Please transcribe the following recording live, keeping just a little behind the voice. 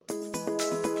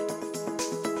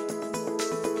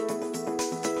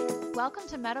Welcome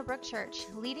to Meadowbrook Church,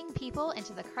 leading people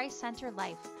into the Christ-centered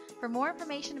life. For more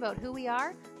information about who we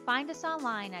are, find us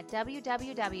online at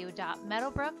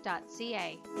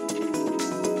www.meadowbrook.ca.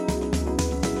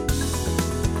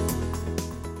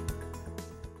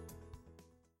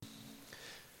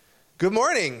 Good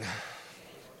morning.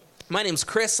 My name's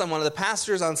Chris. I'm one of the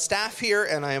pastors on staff here,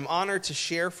 and I am honored to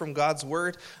share from God's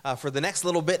Word for the next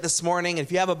little bit this morning. And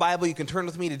if you have a Bible, you can turn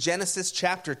with me to Genesis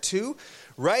chapter 2,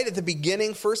 right at the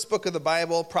beginning, first book of the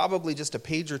Bible, probably just a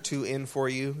page or two in for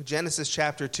you. Genesis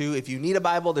chapter 2. If you need a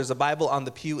Bible, there's a Bible on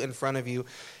the pew in front of you,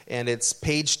 and it's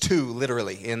page 2,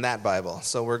 literally, in that Bible.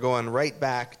 So we're going right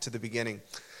back to the beginning.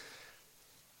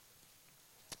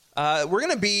 We're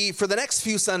going to be, for the next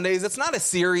few Sundays, it's not a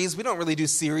series. We don't really do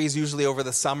series usually over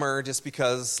the summer just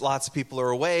because lots of people are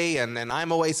away and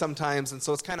I'm away sometimes, and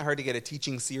so it's kind of hard to get a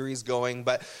teaching series going.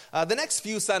 But the next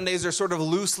few Sundays are sort of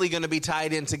loosely going to be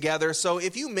tied in together. So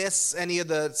if you miss any of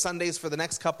the Sundays for the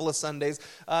next couple of Sundays,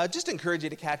 just encourage you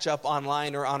to catch up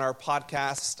online or on our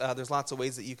podcast. There's lots of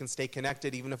ways that you can stay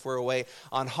connected even if we're away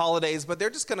on holidays, but they're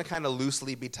just going to kind of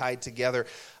loosely be tied together.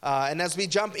 And as we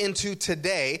jump into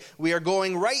today, we are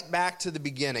going right back to the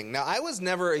beginning. Now, I was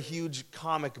never a huge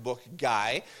comic book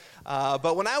guy,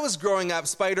 but when I was growing up,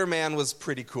 Spider-Man was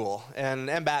pretty cool, and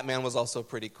Batman was also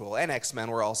pretty cool, and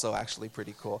X-Men were also actually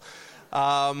pretty cool.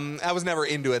 I was never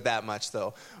into it that much,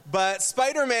 though. But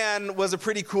Spider-Man was a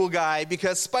pretty cool guy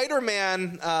because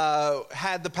Spider-Man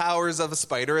had the powers of a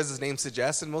spider, as his name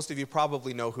suggests, and most of you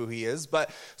probably know who he is.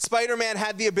 But Spider-Man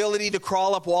had the ability to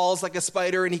crawl up walls like a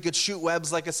spider, and he could shoot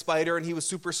webs like a spider, and he was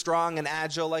super strong and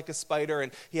agile like a spider,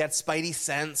 and he had spidey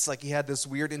sense, like he had this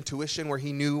weird intuition where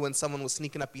he knew when someone was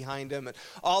sneaking up behind him, and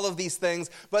all of these things.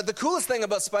 But the coolest thing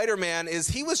about Spider-Man is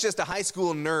he was just a high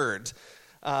school nerd.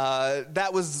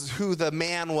 That was who the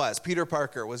man was. Peter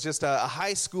Parker was just a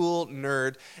high school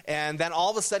nerd, and then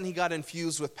all of a sudden he got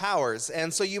infused with powers.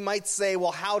 And so you might say,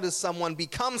 well, how does someone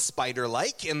become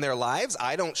spider-like in their lives?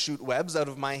 I don't shoot webs out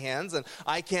of my hands, and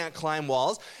I can't climb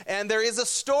walls. And there is a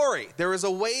story. There is a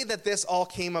way that this all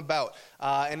came about,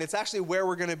 and it's actually where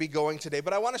we're going to be going today.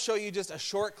 But I want to show you just a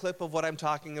short clip of what I'm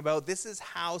talking about. This is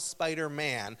how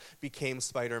Spider-Man became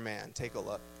Spider-Man. Take a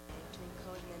look.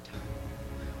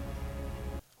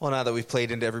 Well, now that we've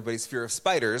played into everybody's fear of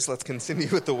spiders, let's continue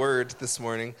with the word this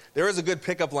morning. There is a good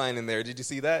pickup line in there. Did you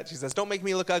see that? She says, "Don't make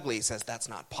me look ugly." He says, "That's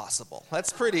not possible."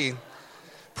 That's pretty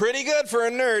good for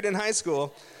a nerd in high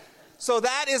school. So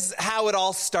that is how it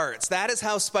all starts. That is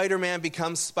how Spider-Man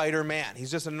becomes Spider-Man.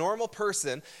 He's just a normal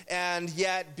person, and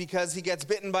yet because he gets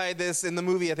bitten by this, in the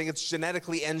movie, I think it's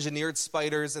genetically engineered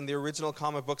spiders. In the original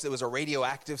comic books, it was a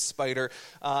radioactive spider,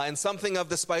 and something of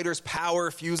the spider's power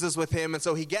fuses with him, and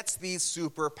so he gets these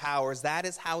superpowers. That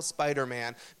is how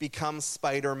Spider-Man becomes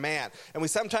Spider-Man. And we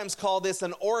sometimes call this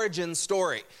an origin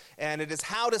story, and it is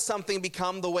how does something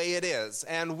become the way it is.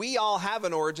 And we all have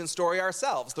an origin story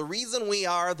ourselves. The reason we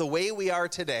are the way we are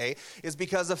today is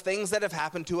because of things that have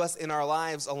happened to us in our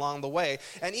lives along the way.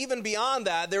 And even beyond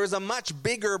that, there is a much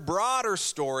bigger, broader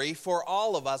story for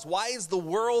all of us. Why is the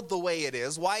world the way it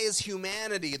is? Why is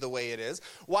humanity the way it is?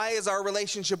 Why is our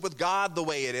relationship with God the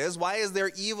way it is? Why is there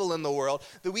evil in the world?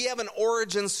 That we have an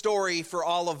origin story for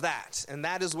all of that. And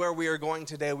that is where we are going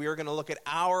today. We are going to look at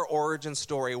our origin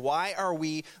story. Why are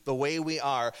we the way we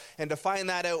are? And to find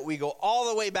that out, we go all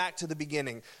the way back to the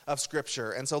beginning of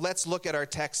Scripture. And so let's look at our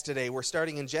text today. We're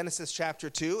starting in Genesis chapter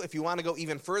 2. If you want to go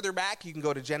even further back, you can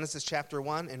go to Genesis chapter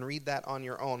 1 and read that on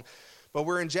your own. But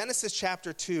we're in Genesis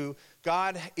chapter 2.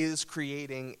 God is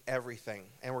creating everything.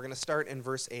 And we're going to start in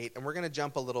verse 8. And we're going to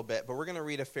jump a little bit, but we're going to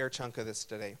read a fair chunk of this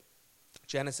today.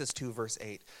 Genesis 2, verse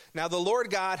 8. Now the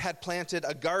Lord God had planted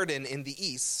a garden in the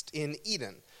east in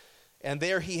Eden, and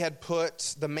there he had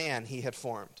put the man he had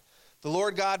formed. The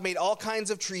Lord God made all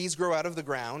kinds of trees grow out of the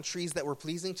ground, trees that were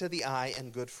pleasing to the eye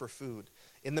and good for food.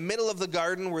 In the middle of the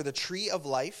garden were the tree of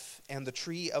life and the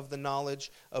tree of the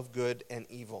knowledge of good and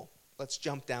evil. Let's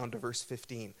jump down to verse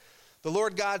 15. The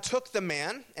Lord God took the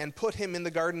man and put him in the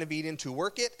Garden of Eden to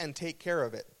work it and take care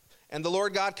of it. And the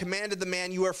Lord God commanded the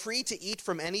man, "You are free to eat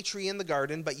from any tree in the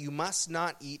garden, but you must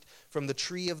not eat from the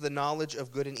tree of the knowledge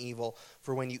of good and evil,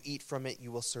 for when you eat from it,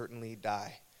 you will certainly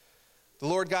die." The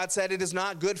Lord God said, "It is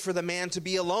not good for the man to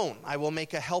be alone. I will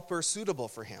make a helper suitable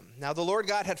for him." Now the Lord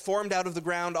God had formed out of the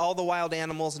ground all the wild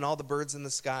animals and all the birds in the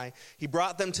sky. He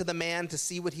brought them to the man to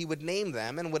see what he would name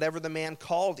them, and whatever the man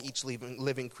called each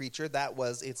living creature, that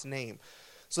was its name.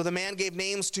 So the man gave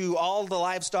names to all the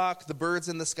livestock, the birds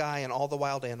in the sky, and all the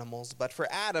wild animals. But for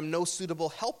Adam, no suitable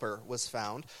helper was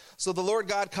found. So the Lord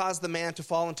God caused the man to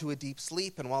fall into a deep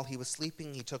sleep. And while he was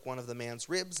sleeping, he took one of the man's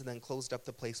ribs and then closed up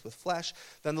the place with flesh.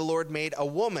 Then the Lord made a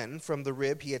woman from the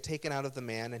rib he had taken out of the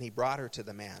man, and he brought her to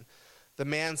the man. The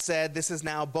man said, "This is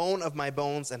now bone of my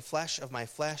bones and flesh of my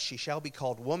flesh. She shall be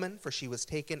called woman, for she was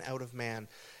taken out of man.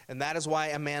 And that is why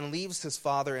a man leaves his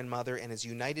father and mother and is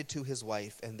united to his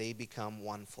wife, and they become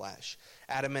one flesh."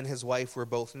 Adam and his wife were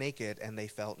both naked, and they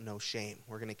felt no shame.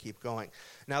 We're going to keep going.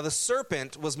 Now the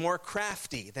serpent was more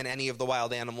crafty than any of the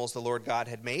wild animals the Lord God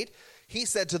had made. He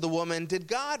said to the woman, "Did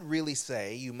God really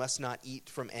say you must not eat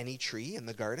from any tree in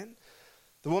the garden?"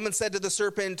 The woman said to the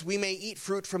serpent, "We may eat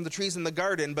fruit from the trees in the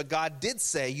garden, but God did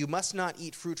say you must not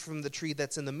eat fruit from the tree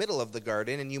that's in the middle of the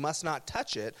garden, and you must not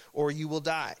touch it, or you will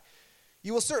die."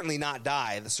 "You will certainly not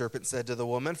die," the serpent said to the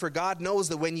woman, "for God knows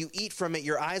that when you eat from it,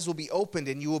 your eyes will be opened,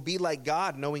 and you will be like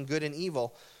God, knowing good and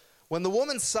evil." When the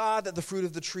woman saw that the fruit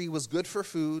of the tree was good for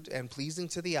food and pleasing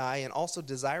to the eye and also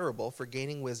desirable for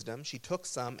gaining wisdom, she took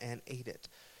some and ate it.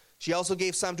 She also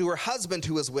gave some to her husband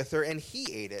who was with her, and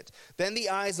he ate it. Then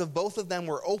the eyes of both of them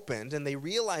were opened, and they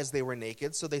realized they were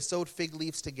naked, so they sewed fig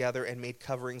leaves together and made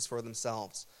coverings for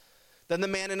themselves. Then the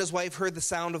man and his wife heard the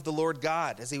sound of the Lord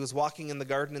God as he was walking in the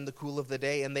garden in the cool of the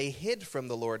day, and they hid from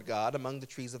the Lord God among the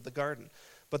trees of the garden.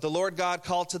 But the Lord God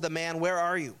called to the man, "Where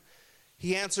are you?"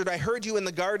 He answered, "I heard you in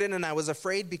the garden, and I was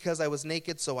afraid because I was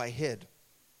naked, so I hid."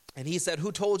 And he said,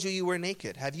 "Who told you you were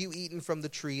naked? Have you eaten from the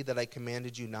tree that I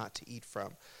commanded you not to eat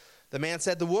from?" The man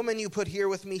said, "The woman you put here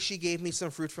with me, she gave me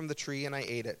some fruit from the tree, and I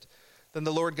ate it." Then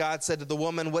the Lord God said to the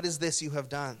woman, "What is this you have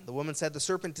done?" The woman said, "The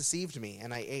serpent deceived me,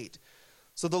 and I ate."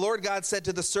 So the Lord God said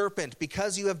to the serpent,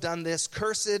 "Because you have done this,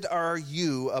 cursed are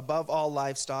you above all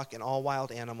livestock and all wild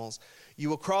animals. You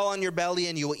will crawl on your belly,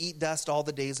 and you will eat dust all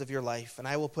the days of your life. And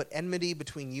I will put enmity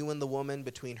between you and the woman,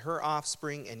 between her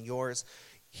offspring and yours.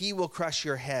 He will crush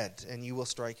your head, and you will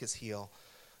strike his heel."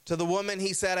 To the woman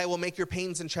he said, "I will make your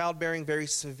pains in childbearing very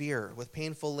severe. With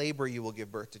painful labor you will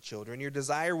give birth to children. Your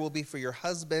desire will be for your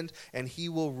husband, and he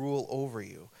will rule over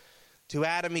you." To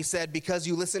Adam he said, "Because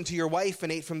you listened to your wife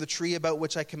and ate from the tree about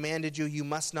which I commanded you, you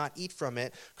must not eat from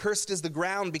it. Cursed is the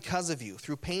ground because of you.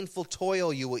 Through painful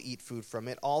toil you will eat food from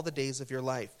it all the days of your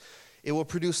life. It will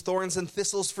produce thorns and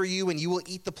thistles for you, and you will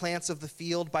eat the plants of the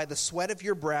field. By the sweat of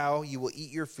your brow you will eat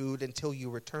your food until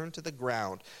you return to the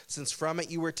ground, since from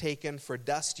it you were taken, for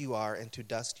dust you are, and to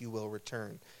dust you will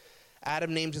return."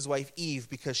 Adam named his wife Eve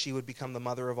because she would become the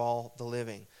mother of all the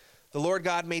living. The Lord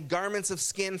God made garments of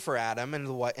skin for Adam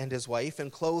and his wife and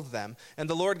clothed them. And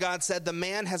the Lord God said, "The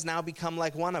man has now become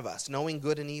like one of us, knowing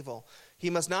good and evil. He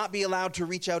must not be allowed to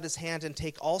reach out his hand and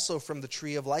take also from the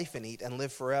tree of life and eat and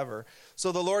live forever."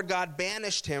 So the Lord God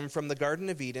banished him from the Garden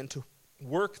of Eden to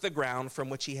work the ground from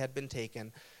which he had been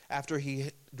taken. After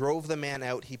he drove the man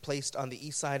out, he placed on the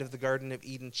east side of the Garden of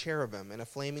Eden cherubim and a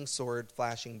flaming sword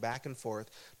flashing back and forth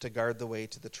to guard the way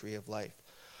to the tree of life.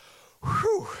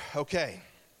 Whew, okay.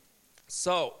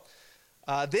 So,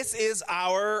 this is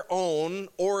our own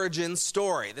origin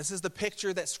story. This is the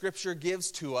picture that Scripture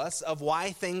gives to us of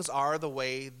why things are the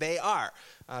way they are.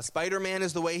 Spider-Man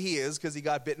is the way he is because he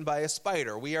got bitten by a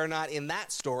spider. We are not in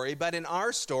that story, but in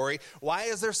our story, why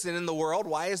is there sin in the world?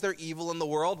 Why is there evil in the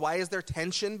world? Why is there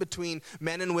tension between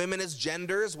men and women as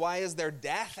genders? Why is there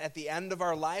death at the end of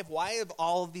our life? Why have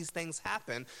all of these things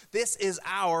happened? This is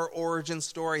our origin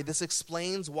story. This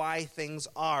explains why things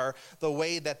are the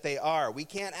way that they are. We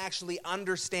can't actually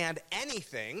understand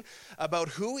anything about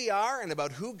who we are and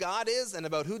about who God is and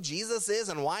about who Jesus is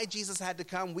and why Jesus had to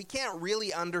come. We can't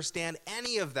really understand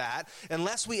any of that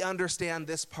unless we understand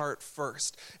this part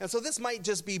first. And so this might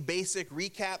just be basic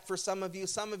recap for some of you.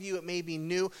 Some of you, it may be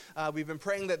new. We've been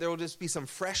praying that there will just be some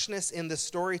freshness in the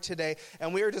story today,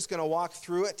 and we are just going to walk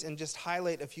through it and just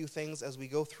highlight a few things as we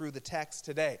go through the text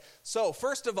today. So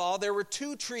first of all, there were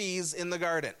two trees in the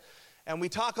garden. And we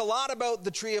talk a lot about the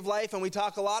tree of life, and we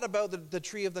talk a lot about the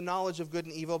tree of the knowledge of good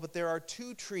and evil, but there are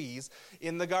two trees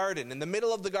in the garden. In the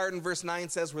middle of the garden, verse 9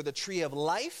 says, were the tree of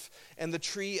life and the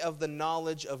tree of the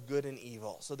knowledge of good and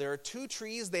evil. So there are two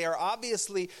trees. They are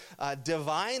obviously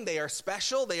divine. They are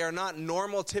special. They are not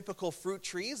normal, typical fruit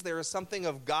trees. There is something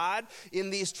of God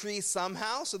in these trees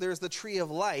somehow. So there's the tree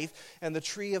of life and the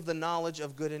tree of the knowledge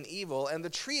of good and evil. And the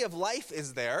tree of life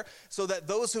is there so that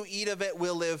those who eat of it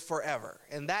will live forever.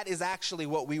 And that is actually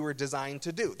what we were designed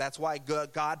to do. That's why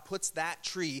God puts that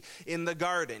tree in the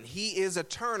garden. He is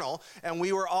eternal, and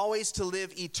we were always to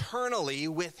live eternally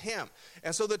with him.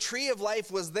 And so the tree of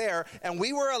life was there, and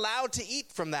we were allowed to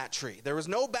eat from that tree. There was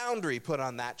no boundary put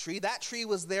on that tree. That tree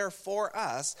was there for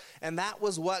us, and that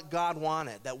was what God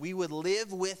wanted, that we would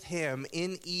live with him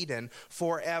in Eden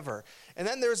forever. And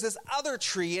then there's this other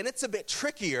tree, and it's a bit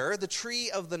trickier, the tree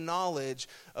of the knowledge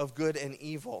of good and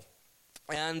evil.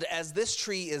 And as this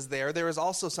tree is there, there is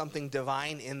also something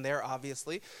divine in there,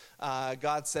 obviously.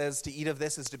 God says to eat of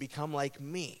this is to become like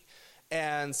me.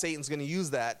 And Satan's going to use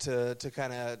that to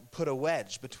kind of put a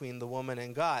wedge between the woman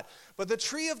and God. But the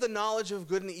tree of the knowledge of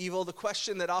good and evil, the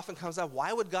question that often comes up,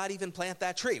 why would God even plant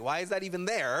that tree? Why is that even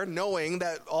there, knowing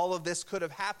that all of this could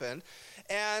have happened?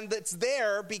 And it's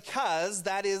there because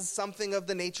that is something of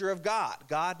the nature of God.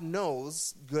 God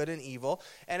knows good and evil.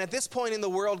 And at this point in the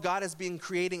world, God has been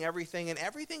creating everything, and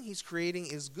everything he's creating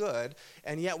is good.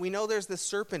 And yet we know there's this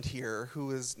serpent here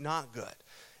who is not good.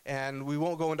 And we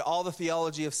won't go into all the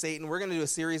theology of Satan. We're going to do a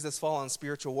series this fall on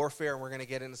spiritual warfare, and we're going to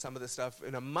get into some of this stuff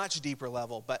in a much deeper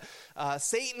level. But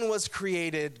Satan was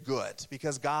created good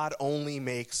because God only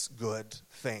makes good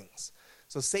things.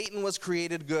 So Satan was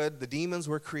created good. The demons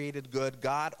were created good.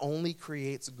 God only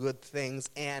creates good things.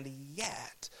 And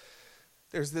yet,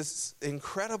 there's this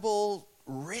incredible,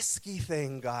 risky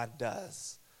thing God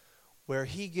does where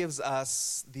he gives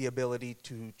us the ability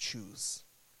to choose,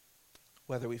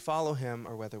 whether we follow him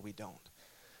or whether we don't.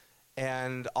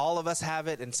 And all of us have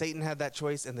it, and Satan had that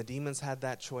choice, and the demons had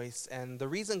that choice. And the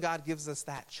reason God gives us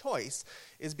that choice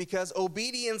is because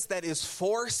obedience that is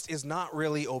forced is not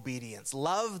really obedience.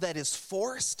 Love that is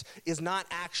forced is not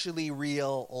actually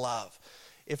real love.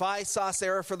 If I saw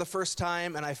Sarah for the first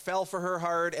time and I fell for her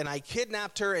hard and I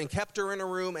kidnapped her and kept her in a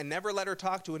room and never let her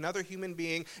talk to another human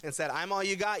being and said, I'm all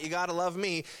you got to love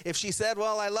me. If she said,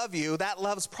 well, I love you, that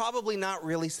love's probably not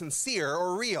really sincere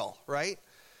or real, right?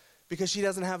 Because she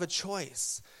doesn't have a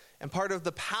choice. And part of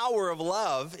the power of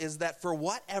love is that for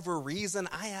whatever reason,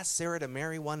 I asked Sarah to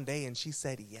marry one day and she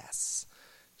said yes.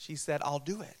 She said, I'll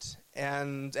do it.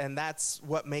 And that's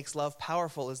what makes love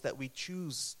powerful, is that we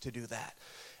choose to do that.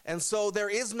 And so there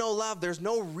is no love. There's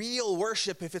no real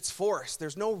worship if it's forced.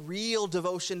 There's no real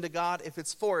devotion to God if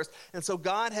it's forced. And so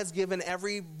God has given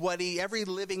everybody, every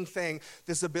living thing,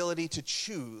 this ability to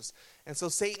choose. And so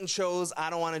Satan chose, I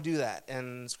don't want to do that.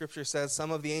 And Scripture says some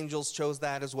of the angels chose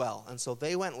that as well. And so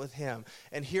they went with him.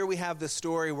 And here we have this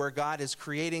story where God is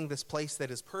creating this place that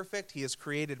is perfect. He has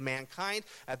created mankind.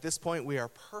 At this point, we are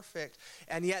perfect.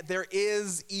 And yet there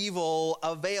is evil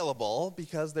available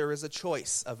because there is a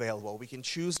choice available. We can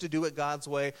choose to do it God's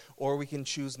way, or we can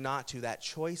choose not to. That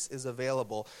choice is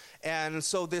available. And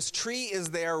so this tree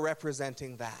is there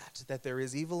representing that there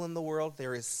is evil in the world.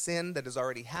 There is sin that has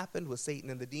already happened with Satan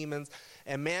and the demons.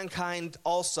 And mankind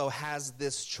also has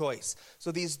this choice. So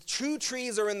these two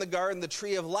trees are in the garden: the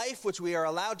tree of life, which we are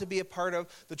allowed to be a part of,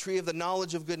 the tree of the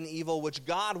knowledge of good and evil, which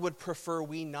God would prefer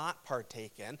we not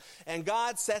partake in. And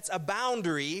God sets a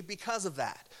boundary because of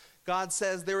that. God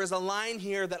says, there is a line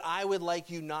here that I would like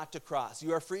you not to cross.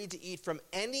 You are free to eat from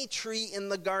any tree in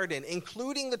the garden,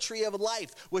 including the tree of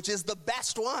life, which is the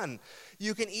best one.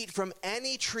 You can eat from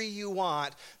any tree you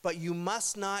want, but you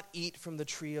must not eat from the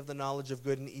tree of the knowledge of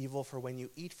good and evil, for when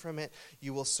you eat from it,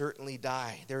 you will certainly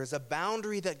die. There is a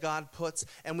boundary that God puts,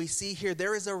 and we see here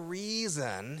there is a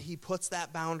reason he puts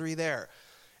that boundary there.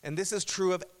 And this is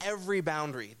true of every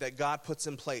boundary that God puts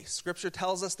in place. Scripture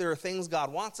tells us there are things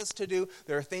God wants us to do.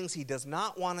 There are things he does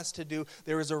not want us to do.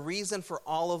 There is a reason for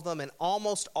all of them, and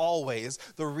almost always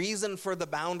the reason for the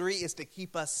boundary is to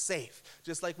keep us safe.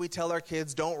 Just like we tell our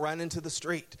kids, don't run into the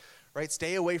street, right?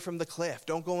 Stay away from the cliff.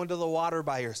 Don't go into the water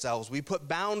by yourselves. We put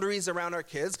boundaries around our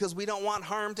kids because we don't want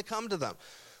harm to come to them.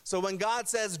 So when God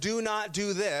says, do not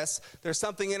do this, there's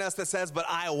something in us that says, but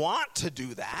I want to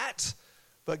do that.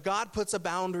 But God puts a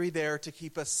boundary there to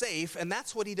keep us safe, and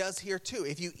that's what he does here too.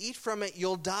 If you eat from it,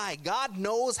 you'll die. God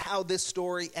knows how this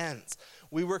story ends.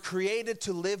 We were created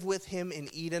to live with him in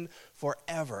Eden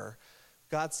forever.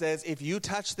 God says, if you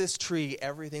touch this tree,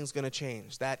 everything's going to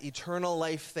change. That eternal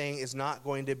life thing is not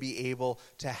going to be able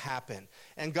to happen.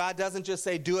 And God doesn't just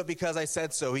say, do it because I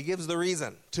said so. He gives the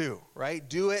reason too, right?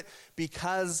 Do it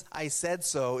because I said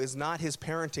so is not his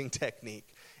parenting technique.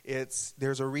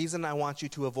 There's a reason I want you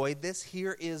to avoid this.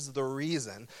 Here is the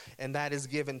reason, and that is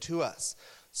given to us.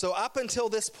 So up until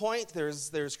this point,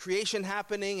 there's creation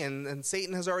happening, and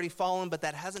Satan has already fallen, but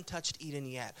that hasn't touched Eden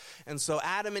yet. And so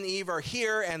Adam and Eve are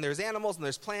here, and there's animals, and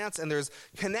there's plants, and there's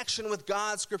connection with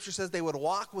God. Scripture says they would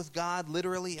walk with God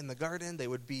literally in the garden. They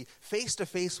would be face to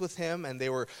face with him, and they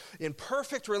were in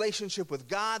perfect relationship with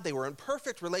God. They were in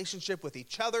perfect relationship with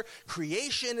each other.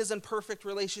 Creation is in perfect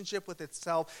relationship with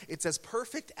itself. It's as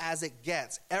perfect as it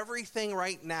gets. Everything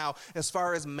right now, as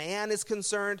far as man is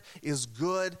concerned, is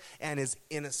good and is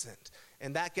innocent.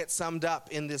 And that gets summed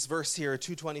up in this verse here,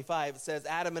 2:25. It says,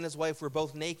 Adam and his wife were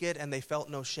both naked and they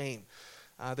felt no shame.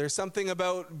 There's something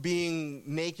about being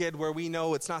naked where we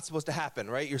know it's not supposed to happen,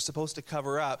 right? You're supposed to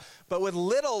cover up. But with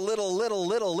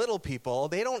little people,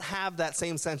 they don't have that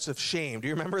same sense of shame. Do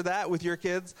you remember that with your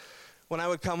kids? When I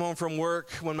would come home from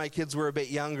work, when my kids were a bit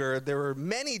younger, there were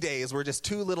many days where just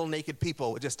two little naked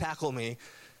people would just tackle me.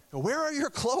 Where are your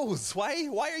clothes? Why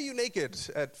are you naked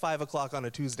at 5 o'clock on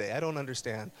a Tuesday? I don't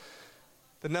understand.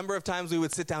 The number of times we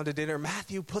would sit down to dinner,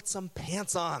 Matthew, put some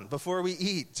pants on before we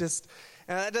eat.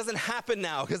 And that doesn't happen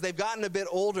now because they've gotten a bit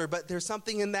older, but there's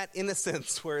something in that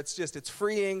innocence where it's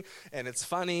freeing and it's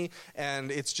funny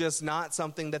and it's just not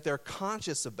something that they're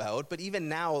conscious about. But even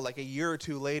now, like a year or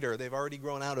two later, they've already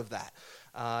grown out of that.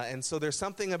 And so there's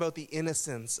something about the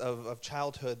innocence of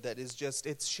childhood that is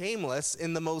it's shameless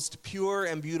in the most pure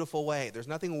and beautiful way. There's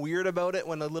nothing weird about it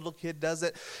when a little kid does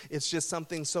it. It's just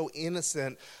something so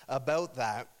innocent about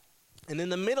that. And in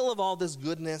the middle of all this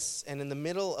goodness and in the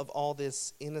middle of all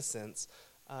this innocence,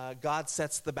 God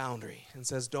sets the boundary and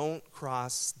says, don't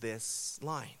cross this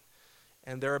line.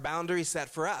 And there are boundaries set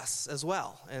for us as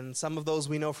well. And some of those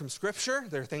we know from Scripture.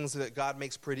 There are things that God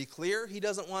makes pretty clear he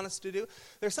doesn't want us to do.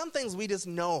 There's some things we just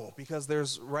know because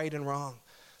there's right and wrong.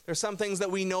 There's some things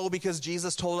that we know because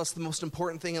Jesus told us the most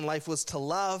important thing in life was to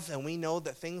love, and we know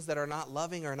that things that are not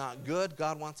loving are not good.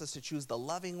 God wants us to choose the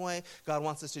loving way. God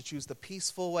wants us to choose the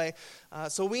peaceful way.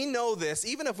 So we know this.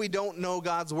 Even if we don't know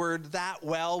God's word that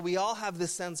well, we all have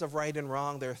this sense of right and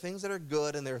wrong. There are things that are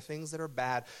good and there are things that are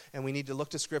bad, and we need to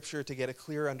look to Scripture to get a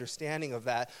clear understanding of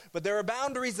that. But there are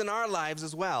boundaries in our lives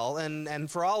as well, and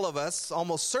for all of us,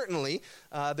 almost certainly,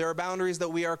 there are boundaries that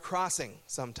we are crossing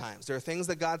sometimes. There are things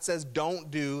that God says don't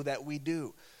do that we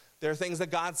do. There are things that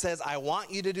God says, I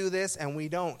want you to do this, and we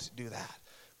don't do that.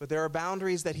 But there are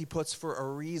boundaries that he puts for a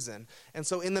reason. And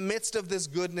so in the midst of this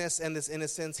goodness and this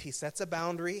innocence, he sets a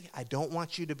boundary. I don't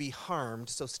want you to be harmed,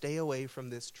 so stay away from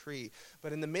this tree.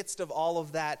 But in the midst of all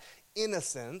of that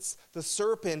innocence, the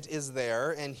serpent is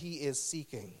there, and he is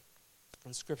seeking.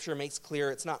 And Scripture makes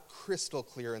clear, it's not crystal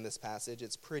clear in this passage,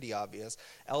 it's pretty obvious.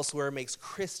 Elsewhere it makes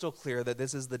crystal clear that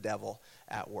this is the devil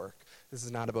at work. This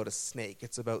is not about a snake,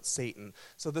 it's about Satan.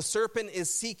 So the serpent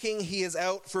is seeking, he is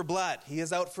out for blood, he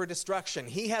is out for destruction.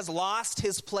 He has lost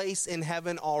his place in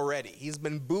heaven already. He's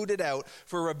been booted out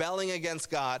for rebelling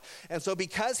against God. And so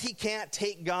because he can't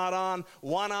take God on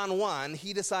one-on-one,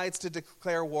 he decides to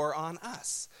declare war on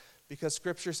us. Because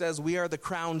Scripture says we are the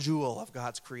crown jewel of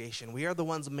God's creation. We are the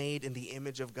ones made in the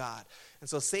image of God. And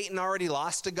so Satan already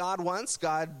lost to God once.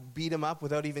 God beat him up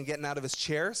without even getting out of his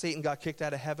chair. Satan got kicked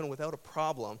out of heaven without a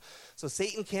problem. So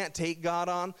Satan can't take God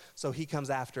on, so he comes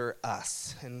after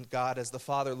us. And God, as the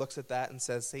Father, looks at that and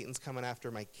says, Satan's coming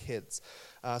after my kids.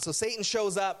 So Satan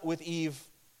shows up with Eve.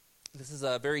 This is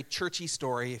a very churchy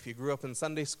story. If you grew up in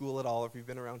Sunday school at all, or if you've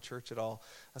been around church at all,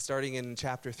 starting in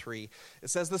chapter 3. It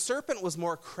says, the serpent was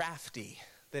more crafty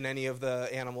than any of the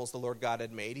animals the Lord God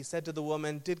had made. He said to the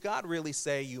woman, did God really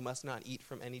say you must not eat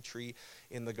from any tree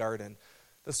in the garden?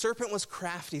 The serpent was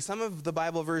crafty. Some of the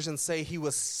Bible versions say he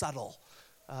was subtle.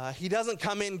 He doesn't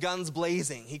come in guns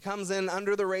blazing. He comes in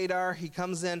under the radar. He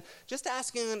comes in just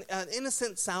asking an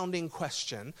innocent-sounding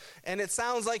question, and it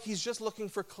sounds like he's just looking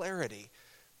for clarity.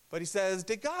 But he says,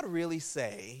 did God really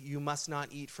say you must not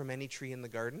eat from any tree in the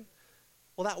garden?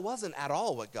 Well, that wasn't at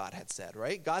all what God had said,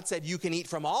 right? God said you can eat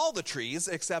from all the trees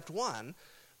except one.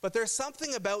 But there's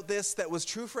something about this that was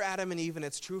true for Adam and Eve, and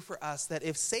it's true for us, that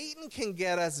if Satan can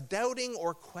get us doubting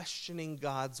or questioning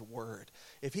God's word,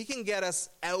 if he can get us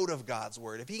out of God's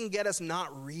word, if he can get us not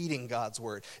reading God's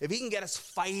word, if he can get us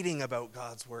fighting about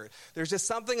God's word, there's just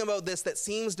something about this that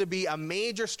seems to be a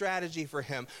major strategy for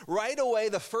him. Right away,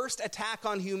 the first attack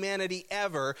on humanity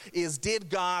ever is, did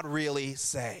God really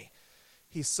say?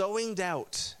 He's sowing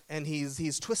doubt, and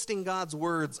he's twisting God's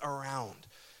words around.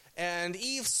 And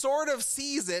Eve sort of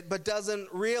sees it, but doesn't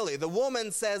really. The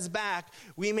woman says back,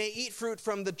 we may eat fruit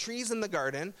from the trees in the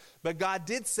garden, but God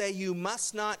did say you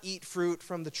must not eat fruit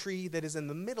from the tree that is in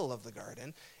the middle of the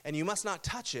garden, and you must not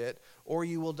touch it, or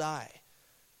you will die.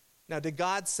 Now, did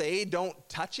God say don't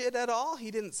touch it at all?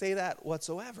 He didn't say that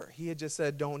whatsoever. He had just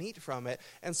said don't eat from it.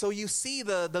 And so you see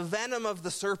the venom of the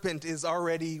serpent is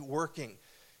already working.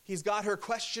 He's got her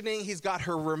questioning. He's got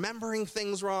her remembering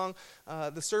things wrong.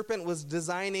 The serpent was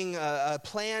designing a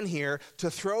plan here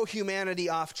to throw humanity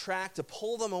off track, to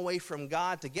pull them away from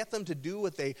God, to get them to do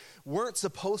what they weren't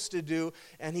supposed to do.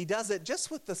 And he does it just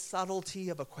with the subtlety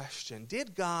of a question.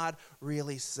 Did God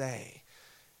really say?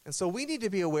 And so we need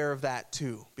to be aware of that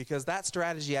too, because that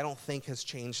strategy I don't think has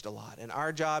changed a lot. And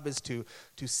our job is to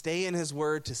stay in his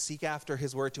word, to seek after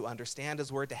his word, to understand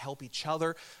his word, to help each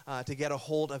other to get a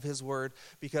hold of his word.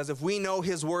 Because if we know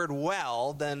his word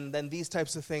well, then these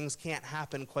types of things can't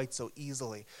happen quite so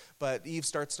easily. But Eve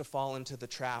starts to fall into the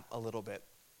trap a little bit.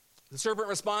 The serpent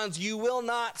responds, "You will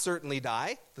not certainly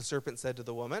die," the serpent said to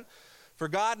the woman. "For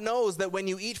God knows that when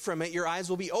you eat from it, your eyes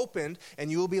will be opened,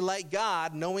 and you will be like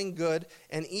God, knowing good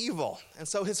and evil." And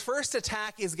so his first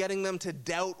attack is getting them to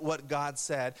doubt what God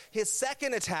said. His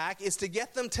second attack is to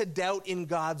get them to doubt in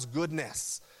God's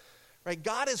goodness. Right?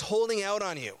 God is holding out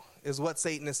on you, is what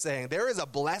Satan is saying. There is a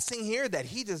blessing here that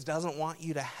he just doesn't want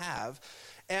you to have.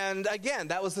 And again,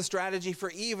 that was the strategy for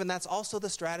Eve, and that's also the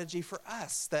strategy for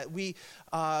us, that we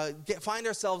find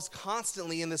ourselves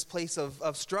constantly in this place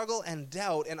of struggle and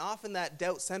doubt, and often that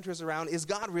doubt centers around, is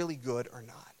God really good or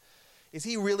not? Is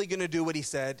he really going to do what he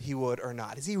said he would or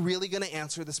not? Is he really going to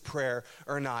answer this prayer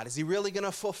or not? Is he really going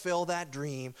to fulfill that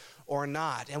dream or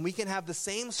not? And we can have the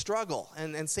same struggle.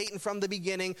 And Satan from the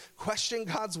beginning questioned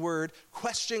God's word,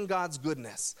 questioned God's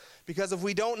goodness. Because if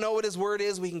we don't know what his word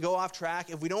is, we can go off track.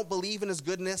 If we don't believe in his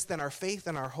goodness, then our faith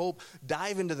and our hope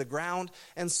dive into the ground.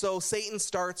 And so Satan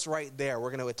starts right there.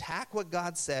 We're going to attack what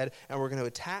God said, and we're going to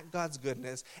attack God's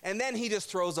goodness. And then he just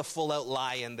throws a full-out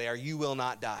lie in there. You will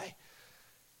not die.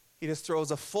 He just throws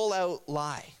a full-out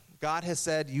lie. God has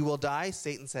said, you will die.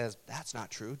 Satan says, that's not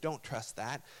true. Don't trust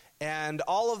that. And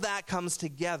all of that comes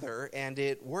together, and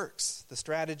it works. The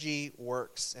strategy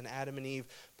works, and Adam and Eve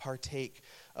partake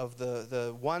of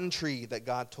the one tree that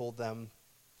God told them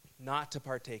not to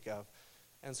partake of.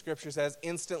 And Scripture says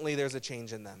instantly there's a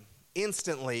change in them.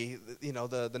 Instantly,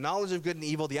 the knowledge of good and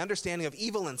evil, the understanding of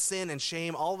evil and sin and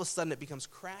shame, all of a sudden it becomes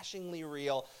crashingly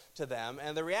real to them.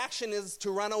 And the reaction is to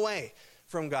run away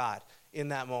from God in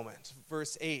that moment.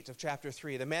 Verse 8 of chapter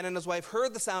 3, the man and his wife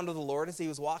heard the sound of the Lord as he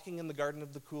was walking in the garden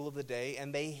of the cool of the day,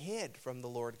 and they hid from the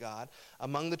Lord God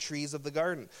among the trees of the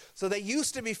garden. So they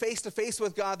used to be face to face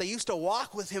with God. They used to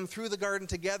walk with him through the garden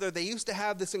together. They used to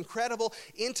have this incredible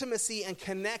intimacy and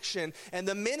connection. And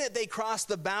the minute they cross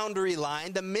the boundary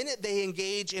line, the minute they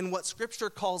engage in what Scripture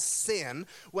calls sin,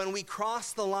 when we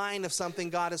cross the line of something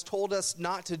God has told us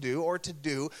not to do or to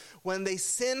do, when they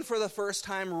sin for the first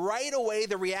time, right away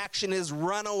the reaction is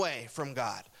run away from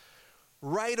God.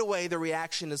 Right away, the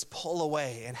reaction is pull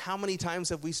away. And how many times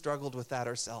have we struggled with that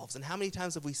ourselves? And how many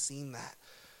times have we seen that?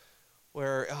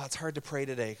 Where, it's hard to pray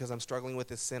today because I'm struggling with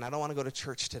this sin. I don't want to go to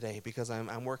church today because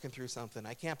I'm working through something.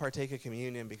 I can't partake of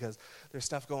communion because there's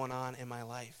stuff going on in my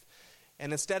life.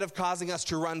 And instead of causing us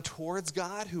to run towards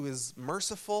God, who is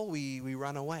merciful, we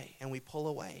run away and we pull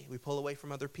away. We pull away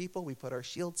from other people. We put our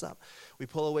shields up. We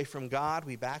pull away from God.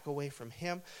 We back away from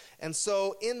him. And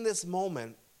so in this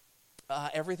moment,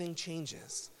 everything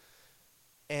changes.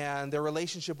 And their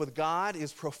relationship with God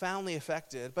is profoundly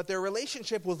affected, but their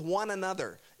relationship with one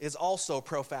another is also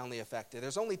profoundly affected.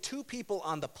 There's only two people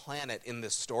on the planet in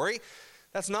this story.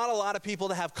 That's not a lot of people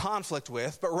to have conflict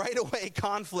with, but right away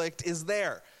conflict is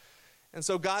there. And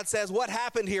so God says, what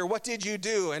happened here? What did you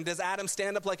do? And does Adam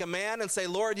stand up like a man and say,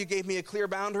 Lord, you gave me a clear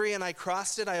boundary and I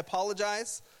crossed it. I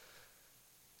apologize.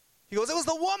 He goes, it was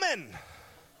the woman.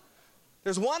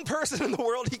 There's one person in the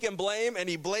world he can blame, and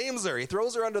he blames her. He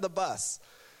throws her under the bus.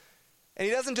 And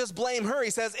he doesn't just blame her. He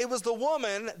says, it was the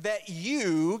woman that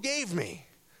you gave me.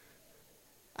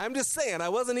 I'm just saying, I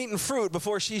wasn't eating fruit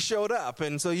before she showed up.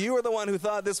 And so you were the one who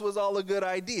thought this was all a good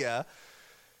idea.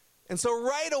 And so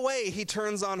right away, he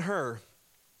turns on her.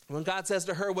 When God says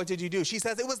to her, what did you do? She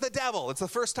says, it was the devil. It's the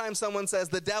first time someone says,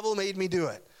 the devil made me do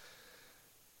it.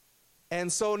 And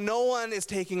so no one is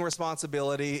taking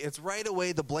responsibility. It's right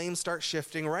away the blame starts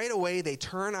shifting. Right away, they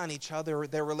turn on each other.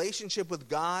 Their relationship with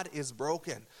God is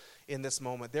broken in this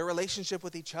moment. Their relationship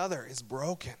with each other is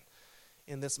broken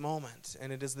in this moment.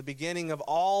 And it is the beginning of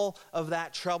all of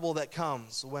that trouble that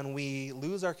comes when we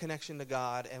lose our connection to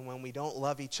God and when we don't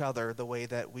love each other the way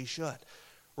that we should.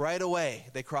 Right away,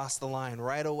 they cross the line.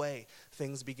 Right away,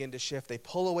 things begin to shift. They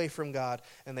pull away from God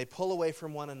and they pull away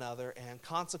from one another, and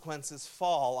consequences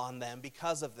fall on them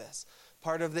because of this.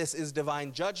 Part of this is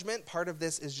divine judgment. Part of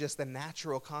this is just the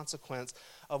natural consequence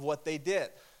of what they did.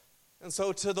 And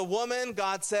so to the woman,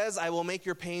 God says, I will make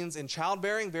your pains in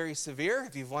childbearing very severe.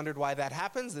 If you've wondered why that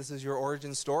happens, this is your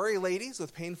origin story, ladies.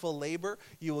 With painful labor,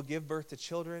 you will give birth to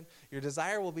children. Your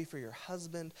desire will be for your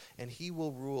husband, and he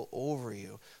will rule over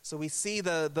you. So we see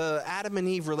the Adam and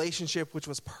Eve relationship, which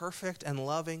was perfect and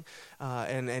loving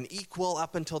and equal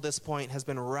up until this point, has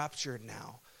been ruptured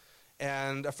now.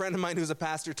 And a friend of mine who's a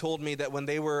pastor told me that when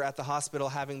they were at the hospital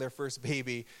having their first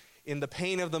baby, in the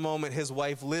pain of the moment, his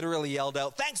wife literally yelled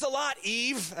out, "Thanks a lot,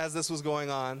 Eve," as this was going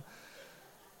on.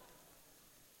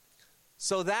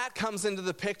 So that comes into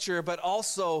the picture, but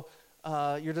also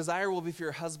your desire will be for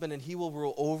your husband and he will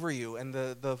rule over you. And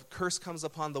the curse comes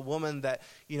upon the woman that,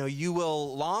 you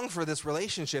will long for this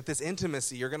relationship, this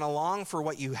intimacy. You're going to long for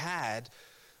what you had.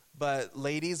 But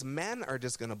ladies, men are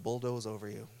just going to bulldoze over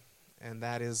you. And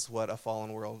that is what a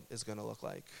fallen world is going to look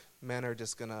like. Men are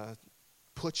just going to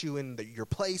put you in your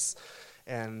place,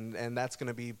 and that's going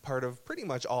to be part of pretty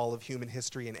much all of human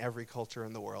history in every culture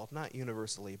in the world. Not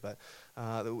universally, but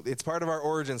it's part of our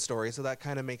origin story, so that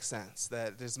kind of makes sense.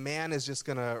 That this man is just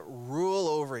going to rule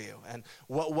over you, and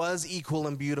what was equal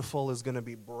and beautiful is going to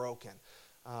be broken.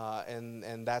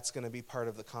 And that's going to be part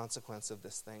of the consequence of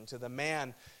this thing. To the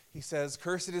man, he says,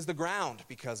 "Cursed is the ground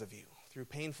because of you. Through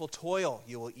painful toil,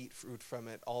 you will eat fruit from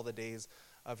it all the days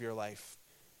of your life.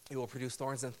 It will produce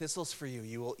thorns and thistles for you.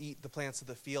 You will eat the plants of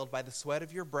the field. By the sweat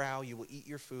of your brow, you will eat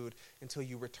your food until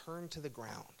you return to the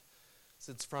ground.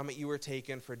 Since from it you were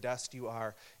taken, for dust you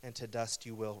are, and to dust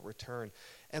you will return."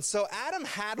 And so Adam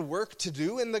had work to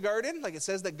do in the garden. Like it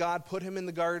says that God put him in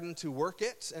the garden to work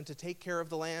it and to take care of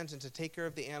the land and to take care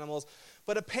of the animals.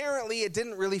 But apparently it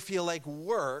didn't really feel like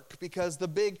work, because the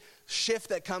big shift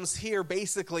that comes here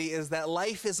basically is that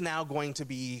life is now going to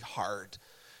be hard.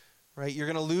 Right? You're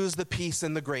going to lose the peace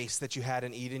and the grace that you had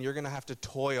in Eden. You're going to have to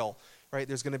toil. Right?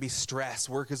 There's going to be stress.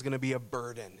 Work is going to be a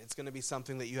burden. It's going to be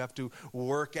something that you have to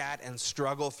work at and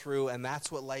struggle through, and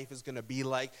that's what life is going to be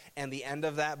like. And the end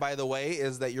of that, by the way,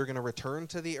 is that you're going to return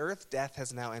to the earth. Death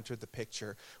has now entered the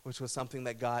picture, which was something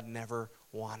that God never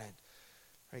wanted.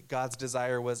 Right? God's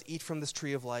desire was, eat from this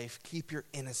tree of life, keep your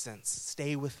innocence,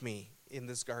 stay with me in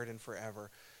this garden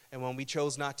forever. And when we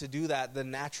chose not to do that, the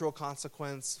natural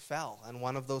consequence fell. And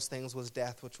one of those things was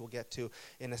death, which we'll get to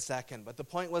in a second. But the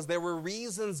point was, there were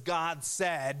reasons God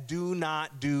said, do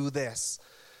not do this.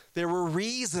 There were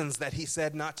reasons that he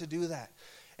said not to do that.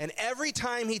 And every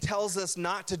time he tells us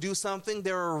not to do something,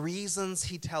 there are reasons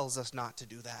he tells us not to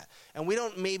do that. And we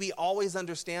don't maybe always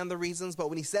understand the reasons, but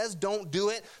when he says don't do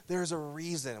it, there's a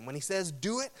reason. And when he says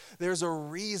do it, there's a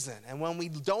reason. And when we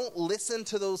don't listen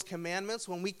to those commandments,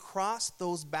 when we cross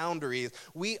those boundaries,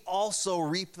 we also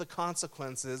reap the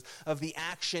consequences of the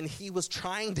action he was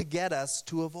trying to get us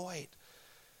to avoid.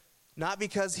 Not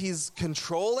because he's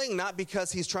controlling, not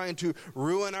because he's trying to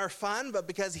ruin our fun, but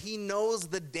because he knows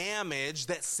the damage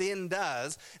that sin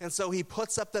does. And so he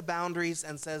puts up the boundaries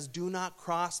and says, do not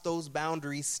cross those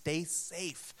boundaries, stay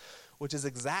safe, which is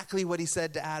exactly what he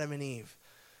said to Adam and Eve.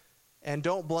 And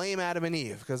don't blame Adam and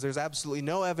Eve, because there's absolutely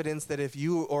no evidence that if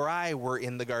you or I were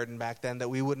in the garden back then, that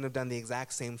we wouldn't have done the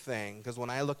exact same thing. Because when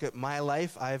I look at my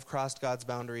life, I've crossed God's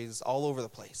boundaries all over the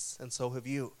place, and so have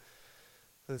you.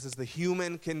 This is the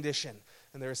human condition.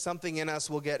 And there is something in us,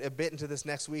 we'll get a bit into this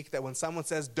next week, that when someone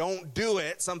says, don't do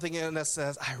it, something in us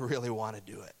says, I really want to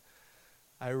do it.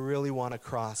 I really want to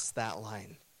cross that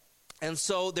line. And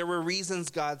so there were reasons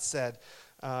God said,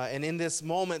 and in this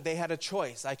moment they had a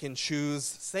choice. I can choose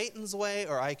Satan's way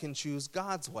or I can choose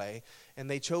God's way. And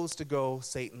they chose to go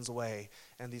Satan's way.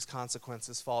 And these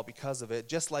consequences fall because of it,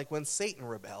 just like when Satan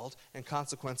rebelled and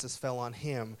consequences fell on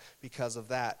him because of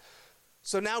that.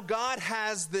 So now God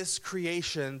has this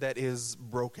creation that is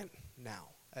broken now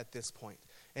at this point.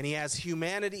 And he has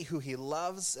humanity who he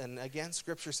loves. And again,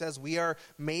 Scripture says we are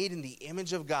made in the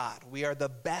image of God. We are the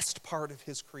best part of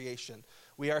his creation.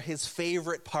 We are his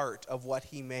favorite part of what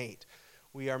he made.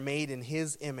 We are made in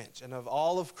his image. And of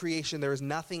all of creation, there is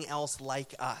nothing else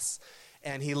like us.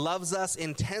 And he loves us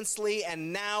intensely,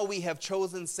 and now we have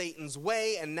chosen Satan's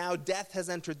way, and now death has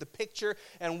entered the picture,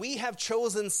 and we have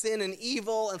chosen sin and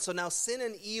evil, and so now sin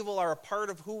and evil are a part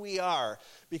of who we are,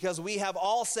 because we have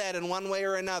all said in one way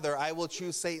or another, I will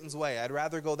choose Satan's way. I'd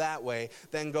rather go that way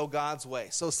than go God's way.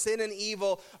 So sin and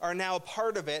evil are now a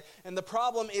part of it, and the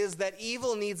problem is that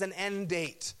evil needs an end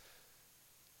date.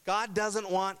 God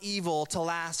doesn't want evil to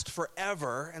last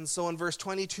forever. And so in verse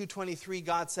 22-23,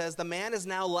 God says, the man is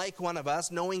now like one of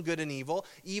us, knowing good and evil.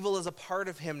 Evil is a part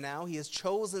of him now. He has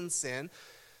chosen sin.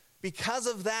 Because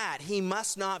of that, he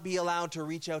must not be allowed to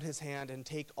reach out his hand and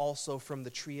take also from the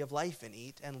tree of life and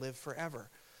eat and live forever.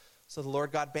 So the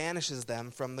Lord God banishes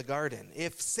them from the garden.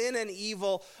 If sin and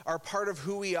evil are part of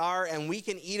who we are and we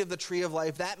can eat of the tree of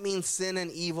life, that means sin and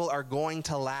evil are going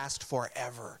to last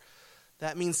forever.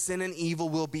 That means sin and evil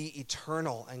will be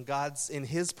eternal. And God's, in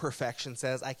his perfection,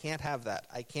 says, I can't have that.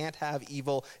 I can't have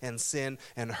evil and sin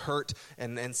and hurt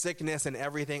and sickness and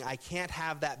everything. I can't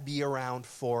have that be around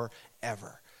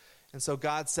forever. And so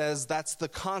God says that's the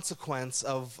consequence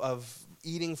of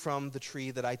eating from the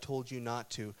tree that I told you not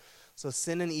to. So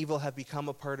sin and evil have become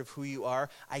a part of who you are.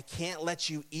 I can't let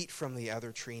you eat from the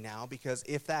other tree now, because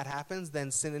if that happens,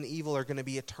 then sin and evil are going to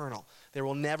be eternal. There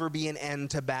will never be an end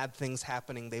to bad things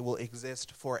happening. They will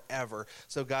exist forever.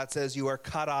 So God says you are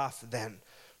cut off then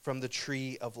from the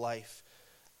tree of life.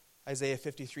 Isaiah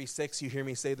 53:6, you hear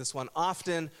me say this one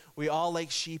often. We all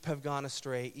like sheep have gone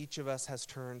astray. Each of us has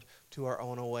turned to our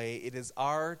own way. It is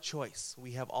our choice.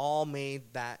 We have all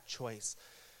made that choice.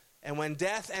 And when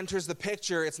death enters the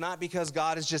picture, it's not because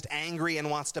God is just angry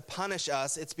and wants to punish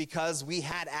us. It's because we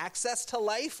had access to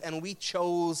life and we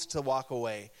chose to walk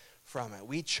away from it.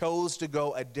 We chose to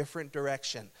go a different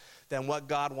direction than what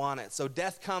God wanted. So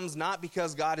death comes not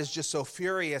because God is just so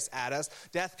furious at us.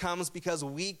 Death comes because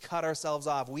we cut ourselves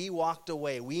off. We walked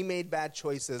away. We made bad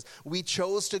choices. We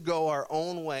chose to go our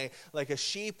own way. Like a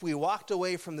sheep, we walked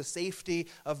away from the safety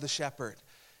of the shepherd.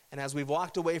 And as we've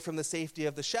walked away from the safety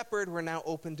of the shepherd, we're now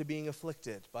open to being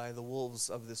afflicted by the wolves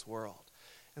of this world.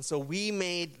 And so we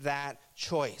made that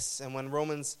choice. And when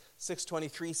Romans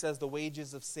 6:23 says the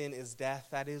wages of sin is death,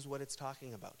 that is what it's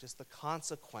talking about. Just the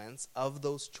consequence of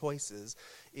those choices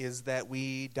is that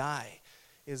we die,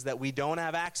 is that we don't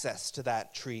have access to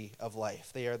that tree of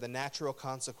life. They are the natural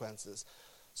consequences.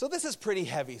 So this is pretty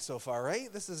heavy so far,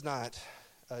 right? This is not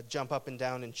a jump up and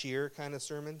down and cheer kind of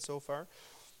sermon so far.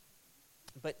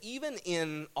 But even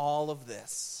in all of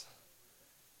this,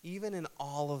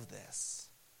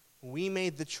 we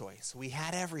made the choice. We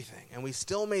had everything, and we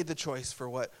still made the choice for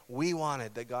what we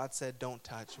wanted that God said don't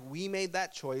touch. We made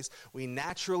that choice. We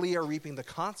naturally are reaping the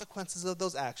consequences of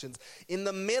those actions. In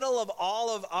the middle of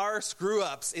all of our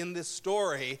screw-ups in this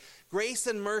story, grace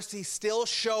and mercy still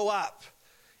show up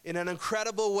in an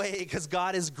incredible way because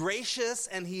God is gracious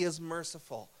and he is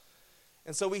merciful.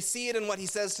 And so we see it in what he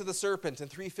says to the serpent in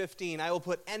 3:15. I will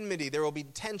put enmity, there will be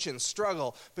tension,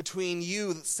 struggle between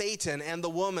you, Satan, and the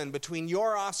woman, between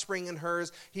your offspring and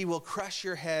hers. He will crush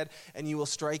your head and you will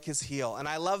strike his heel. And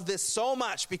I love this so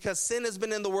much because sin has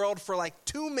been in the world for like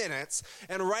 2 minutes.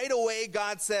 And right away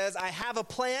God says, I have a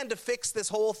plan to fix this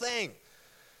whole thing.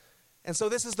 And so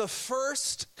this is the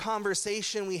first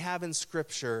conversation we have in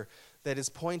Scripture that is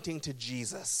pointing to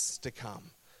Jesus to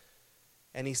come.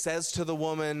 And he says to the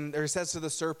woman, or he says to the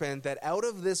serpent, that out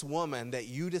of this woman that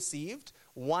you deceived,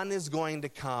 one is going to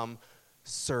come,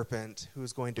 serpent, who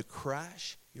is going to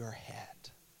crush your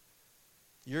head.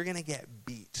 You're going to get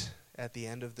beat at the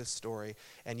end of this story.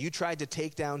 And you tried to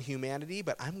take down humanity,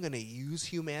 but I'm going to use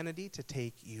humanity to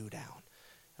take you down.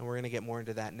 And we're going to get more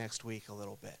into that next week a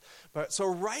little bit. But so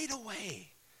right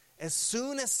away, as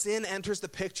soon as sin enters the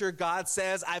picture, God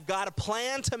says, I've got a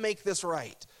plan to make this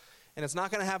right. And it's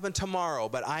not going to happen tomorrow,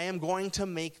 but I am going to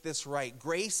make this right.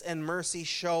 Grace and mercy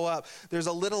show up. There's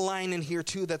a little line in here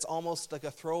too that's almost like a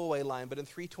throwaway line, but in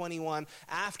 3:21,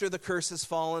 after the curse has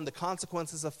fallen, the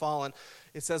consequences have fallen,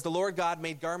 it says, the Lord God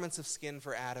made garments of skin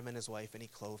for Adam and his wife, and he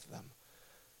clothed them.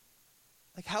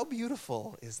 Like, how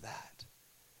beautiful is that?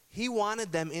 He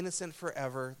wanted them innocent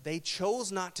forever. They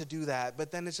chose not to do that,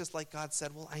 but then it's just like God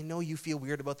said, well, I know you feel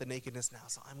weird about the nakedness now,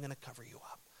 so I'm going to cover you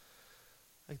up.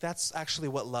 Like, that's actually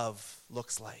what love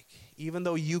looks like. Even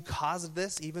though you caused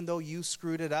this, even though you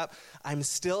screwed it up, I'm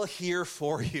still here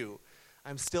for you.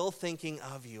 I'm still thinking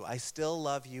of you. I still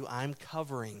love you. I'm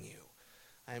covering you.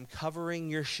 I'm covering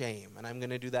your shame. And I'm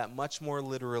going to do that much more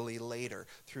literally later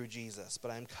through Jesus.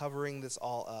 But I'm covering this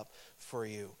all up for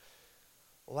you.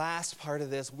 Last part of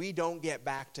this, we don't get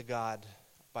back to God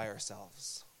by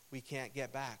ourselves. We can't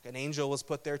get back. An angel was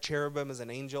put there. Cherubim is an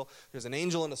angel. There's an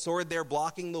angel and a sword there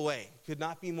blocking the way. Could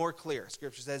not be more clear.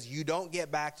 Scripture says you don't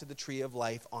get back to the tree of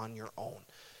life on your own.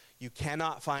 You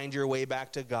cannot find your way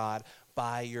back to God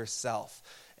by yourself.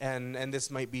 And this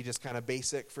might be just kind of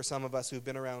basic for some of us who've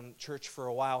been around church for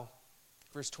a while.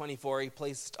 Verse 24, he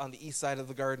placed on the east side of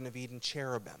the Garden of Eden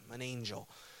cherubim, an angel,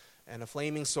 and a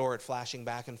flaming sword flashing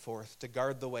back and forth to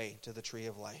guard the way to the tree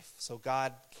of life. So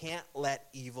God can't let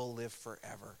evil live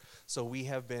forever. So we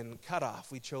have been cut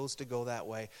off. We chose to go that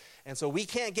way. And so we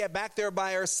can't get back there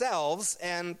by ourselves,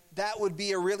 and that would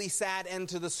be a really sad end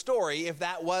to the story if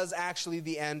that was actually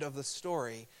the end of the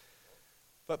story.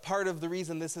 But part of the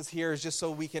reason this is here is just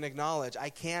so we can acknowledge,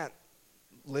 I can't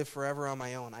live forever on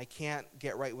my own. I can't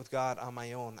get right with God on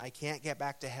my own. I can't get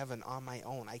back to heaven on my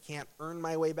own. I can't earn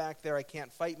my way back there. I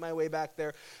can't fight my way back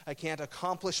there. I can't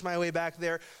accomplish my way back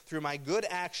there through my good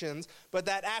actions. But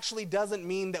that actually doesn't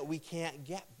mean that we can't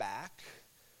get back,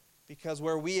 because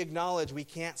where we acknowledge we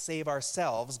can't save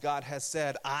ourselves, God has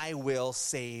said, I will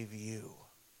save you.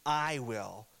 I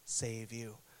will save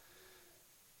you.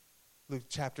 Luke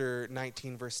chapter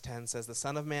 19, verse 10 says, the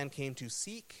Son of Man came to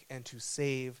seek and to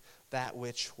save that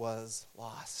which was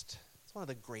lost. It's one of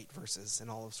the great verses in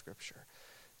all of Scripture.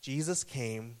 Jesus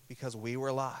came because we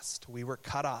were lost. We were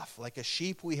cut off. Like a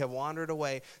sheep, we have wandered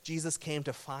away. Jesus came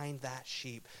to find that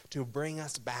sheep, to bring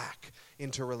us back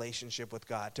into relationship with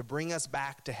God, to bring us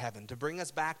back to heaven, to bring us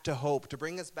back to hope, to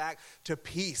bring us back to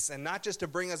peace, and not just to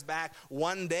bring us back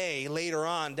one day later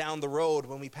on down the road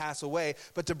when we pass away,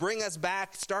 but to bring us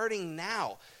back starting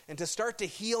now, and to start to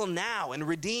heal now, and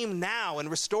redeem now, and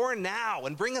restore now,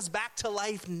 and bring us back to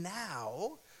life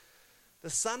now. The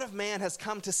Son of Man has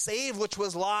come to save which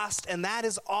was lost, and that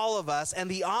is all of us. And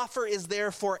the offer is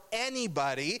there for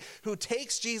anybody who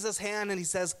takes Jesus' hand and he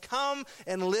says, come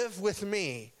and live with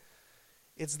me.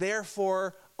 It's there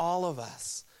for all of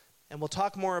us. And we'll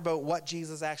talk more about what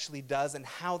Jesus actually does and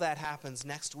how that happens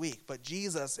next week. But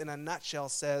Jesus, in a nutshell,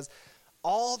 says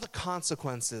all the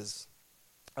consequences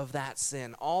of that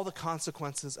sin, all the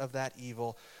consequences of that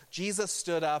evil, Jesus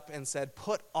stood up and said,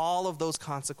 put all of those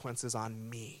consequences on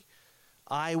me.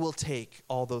 I will take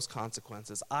all those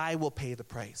consequences. I will pay the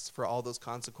price for all those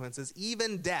consequences.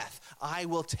 Even death, I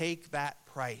will take that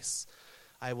price.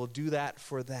 I will do that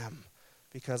for them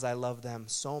because I love them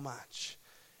so much.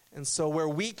 And so where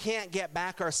we can't get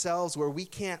back ourselves, where we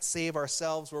can't save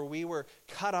ourselves, where we were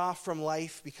cut off from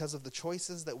life because of the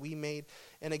choices that we made.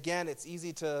 And again, it's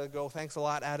easy to go, thanks a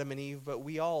lot, Adam and Eve, but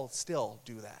we all still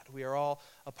do that. We are all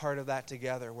a part of that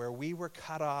together, where we were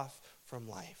cut off from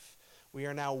life. We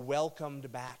are now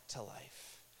welcomed back to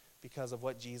life because of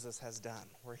what Jesus has done,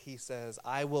 where he says,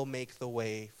 I will make the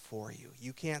way for you.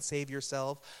 You can't save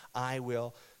yourself. I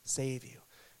will save you.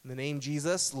 In the name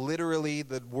Jesus, literally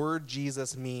the word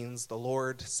Jesus means the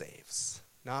Lord saves.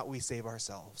 Not we save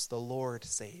ourselves. The Lord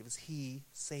saves. He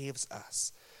saves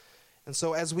us. And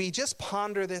so as we just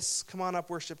ponder this, come on up,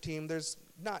 worship team, there's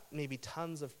not maybe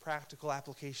tons of practical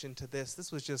application to this.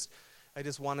 I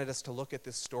just wanted us to look at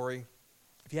this story.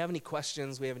 If you have any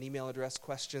questions, we have an email address,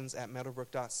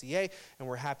 questions@meadowbrook.ca, and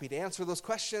we're happy to answer those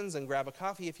questions and grab a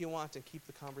coffee if you want and keep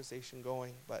the conversation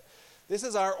going. But this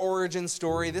is our origin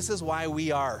story. This is why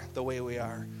we are the way we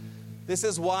are. This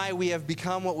is why we have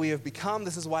become what we have become.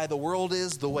 This is why the world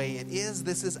is the way it is.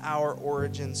 This is our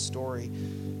origin story.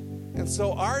 And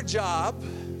so our job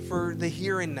for the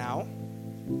here and now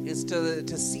is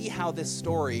to see how this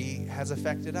story has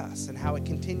affected us and how it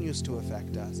continues to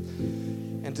affect us.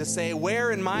 And to say, where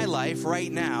in my life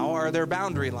right now are there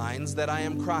boundary lines that I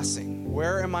am crossing?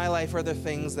 Where in my life are there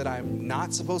things that I'm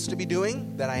not supposed to be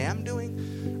doing, that I am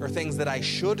doing? Or things that I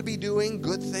should be doing,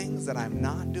 good things that I'm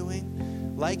not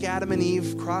doing? Like Adam and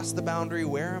Eve crossed the boundary,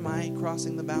 where am I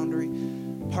crossing the boundary?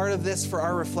 Part of this for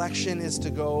our reflection is to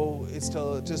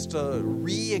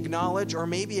re-acknowledge, or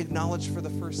maybe acknowledge for the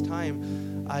first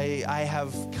time, I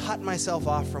have cut myself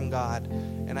off from God,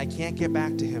 and I can't get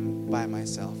back to him by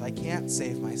myself. I can't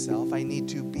save myself. I need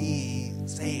to be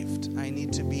saved. I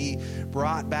need to be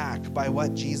brought back by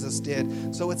what Jesus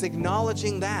did. So it's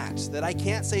acknowledging that I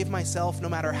can't save myself no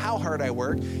matter how hard I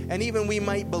work. And even we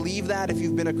might believe that if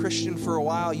you've been a Christian for a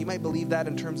while, you might believe that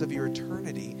in terms of your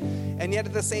eternity. And yet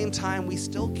at the same time, we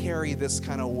still carry this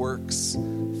kind of works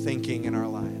thinking in our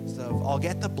lives of, I'll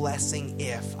get the blessing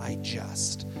if I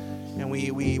just. And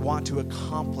we want to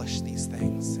accomplish these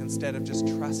things instead of just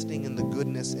trusting in the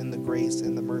goodness and the grace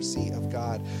and the mercy of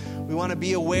God. We want to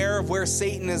be aware of where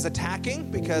Satan is attacking,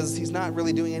 because he's not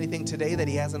really doing anything today that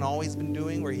he hasn't always been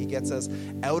doing, where he gets us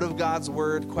out of God's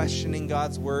word, questioning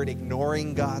God's word,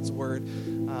 ignoring God's word,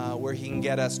 where he can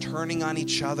get us turning on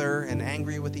each other and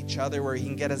angry with each other, where he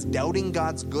can get us doubting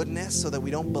God's goodness so that we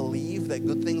don't believe that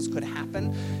good things could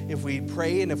happen if we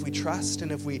pray and if we trust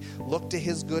and if we look to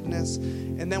his goodness.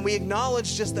 And then we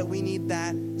acknowledge just that we need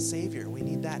that Savior. We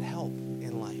need that help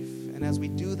in life. And as we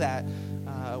do that,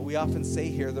 we often say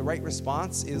here, the right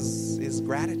response is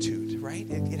gratitude, right?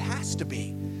 It has to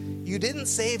be. You didn't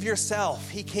save yourself.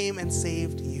 He came and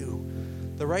saved you.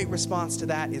 The right response to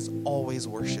that is always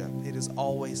worship. It is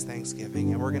always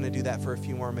thanksgiving. And we're going to do that for a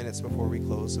few more minutes before we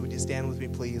close. So would you stand with me,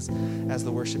 please, as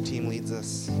the worship team leads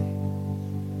us.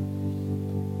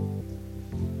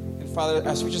 And Father,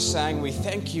 as we just sang, we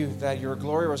thank you that your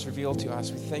glory was revealed to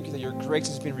us. We thank you that your grace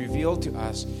has been revealed to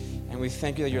us. And we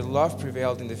thank you that your love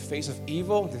prevailed in the face of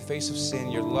evil, in the face of sin.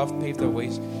 Your love paved a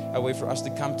way for us to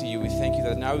come to you. We thank you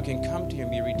that now we can come to you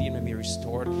and be redeemed and be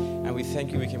restored. And we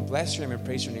thank you we can bless your name and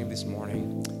praise your name this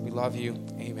morning. We love you.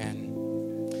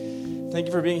 Amen. Thank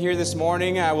you for being here this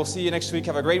morning. We'll see you next week.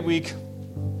 Have a great week.